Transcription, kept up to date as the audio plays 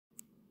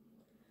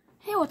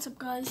Hey, what's up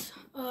guys?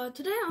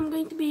 Today I'm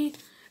going to be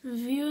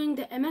reviewing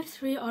the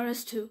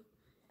MF3RS2.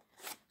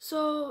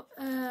 So,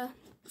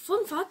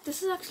 fun fact,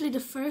 this is actually the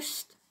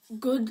first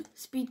good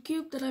speed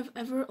cube that I've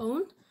ever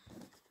owned.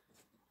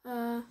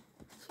 So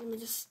let me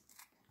just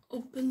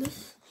open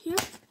this here.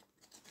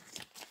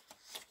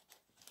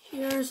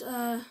 Here's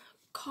a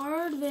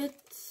card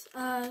with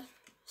a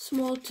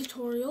small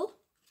tutorial.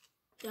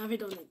 Yeah, we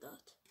don't need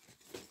that.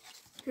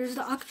 Here's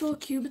the actual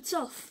cube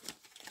itself.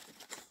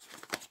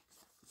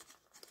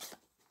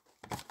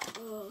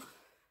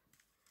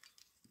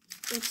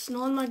 It's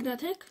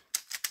non-magnetic,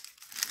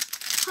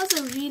 has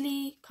a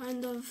really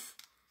kind of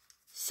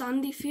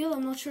sandy feel.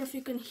 I'm not sure if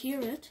you can hear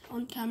it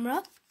on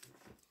camera,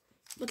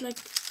 but like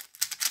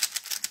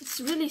it's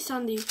really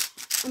sandy.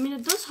 I mean,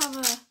 it does have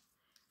a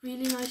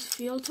really nice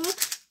feel to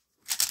it.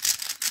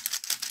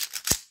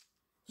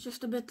 It's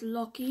just a bit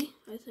locky,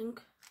 I think.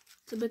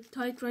 It's a bit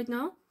tight right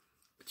now,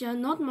 but yeah,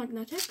 not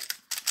magnetic.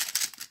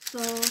 So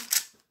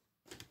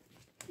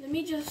let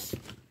me just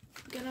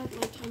get out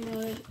my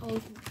camera.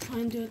 I'll try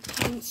and do a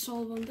time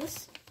solve on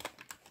this.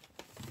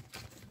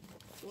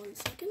 1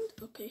 second.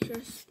 Okay,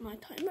 here's my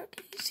timer.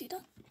 Can you see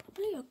that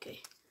properly?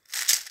 Okay.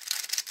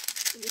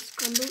 Let me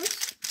scramble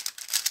this.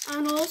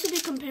 And I'll also be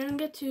comparing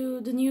it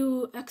to the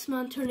new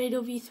X-Man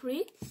Tornado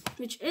V3,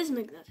 which is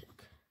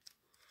magnetic.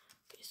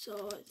 Okay,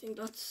 so I think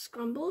that's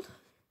scrambled.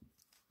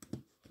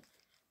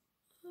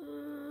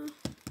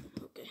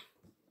 Okay.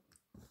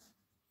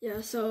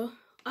 Yeah, so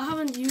I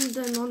haven't used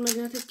a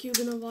non-magnetic cube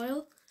in a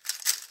while.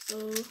 So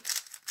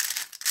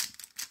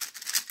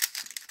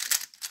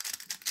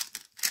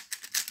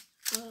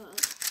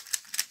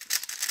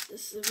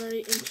this is a very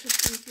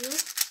interesting feel.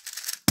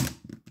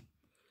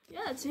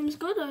 Yeah, it seems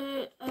good.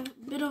 A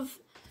bit of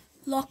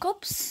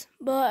lockups,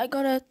 but I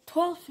got a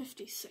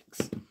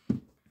 1256.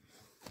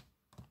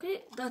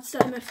 Okay, that's the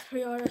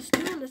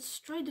MF3RS2. Let's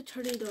try the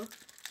Tornado.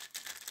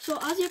 So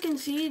as you can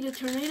see, the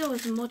Tornado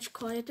is much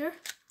quieter.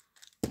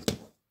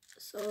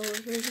 So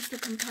here's just a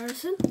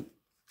comparison.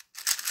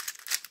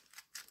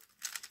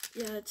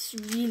 Yeah, it's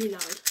really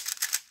loud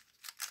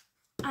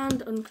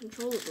and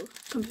uncontrollable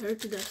compared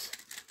to this.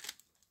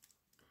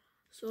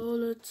 So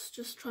let's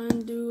just try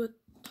and do a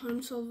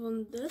time solve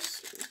on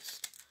this. Let's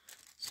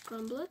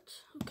scramble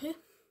it. Okay.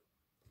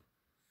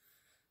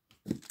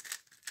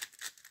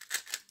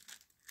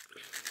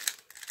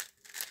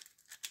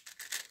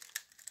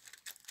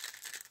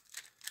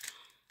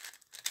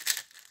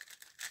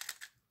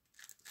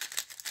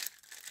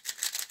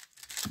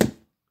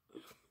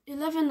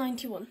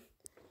 $11.91.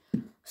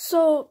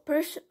 So,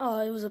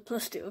 it was a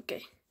 +2,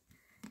 okay.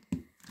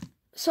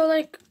 So,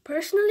 like,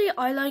 personally,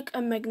 I like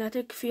a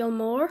magnetic feel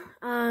more,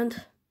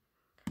 and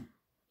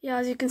yeah,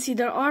 as you can see,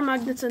 there are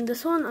magnets in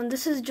this one, and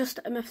this is just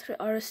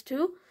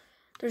MF3RS2.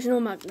 There's no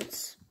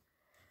magnets.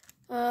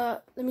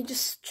 Let me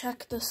just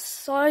check the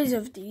size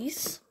of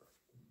these.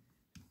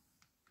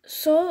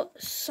 So,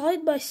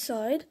 side by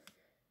side,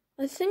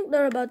 I think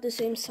they're about the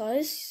same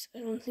size.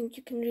 I don't think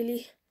you can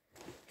really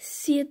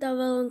see it that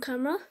well on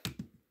camera.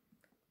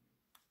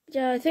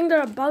 Yeah, I think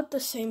they're about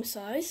the same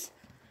size,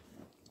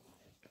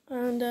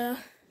 and yeah,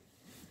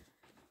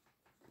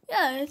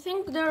 I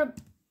think they're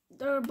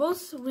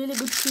both really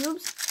good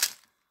cubes.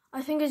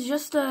 I think it's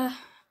just a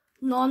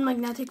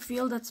non-magnetic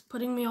feel that's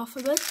putting me off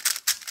a bit,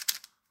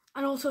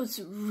 and also it's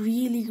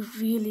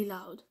really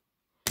loud.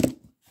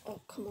 Oh,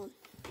 come on!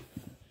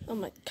 Oh,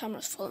 my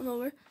camera's falling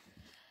over.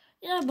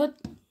 Yeah, but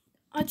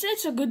I'd say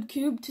it's a good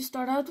cube to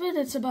start out with.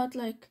 It's about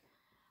like,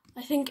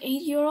 I think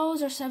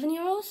 €8 or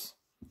 €7.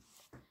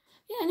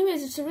 Yeah,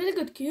 anyways, it's a really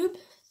good cube.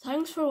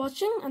 Thanks for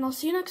watching, and I'll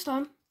see you next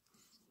time.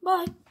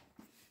 Bye.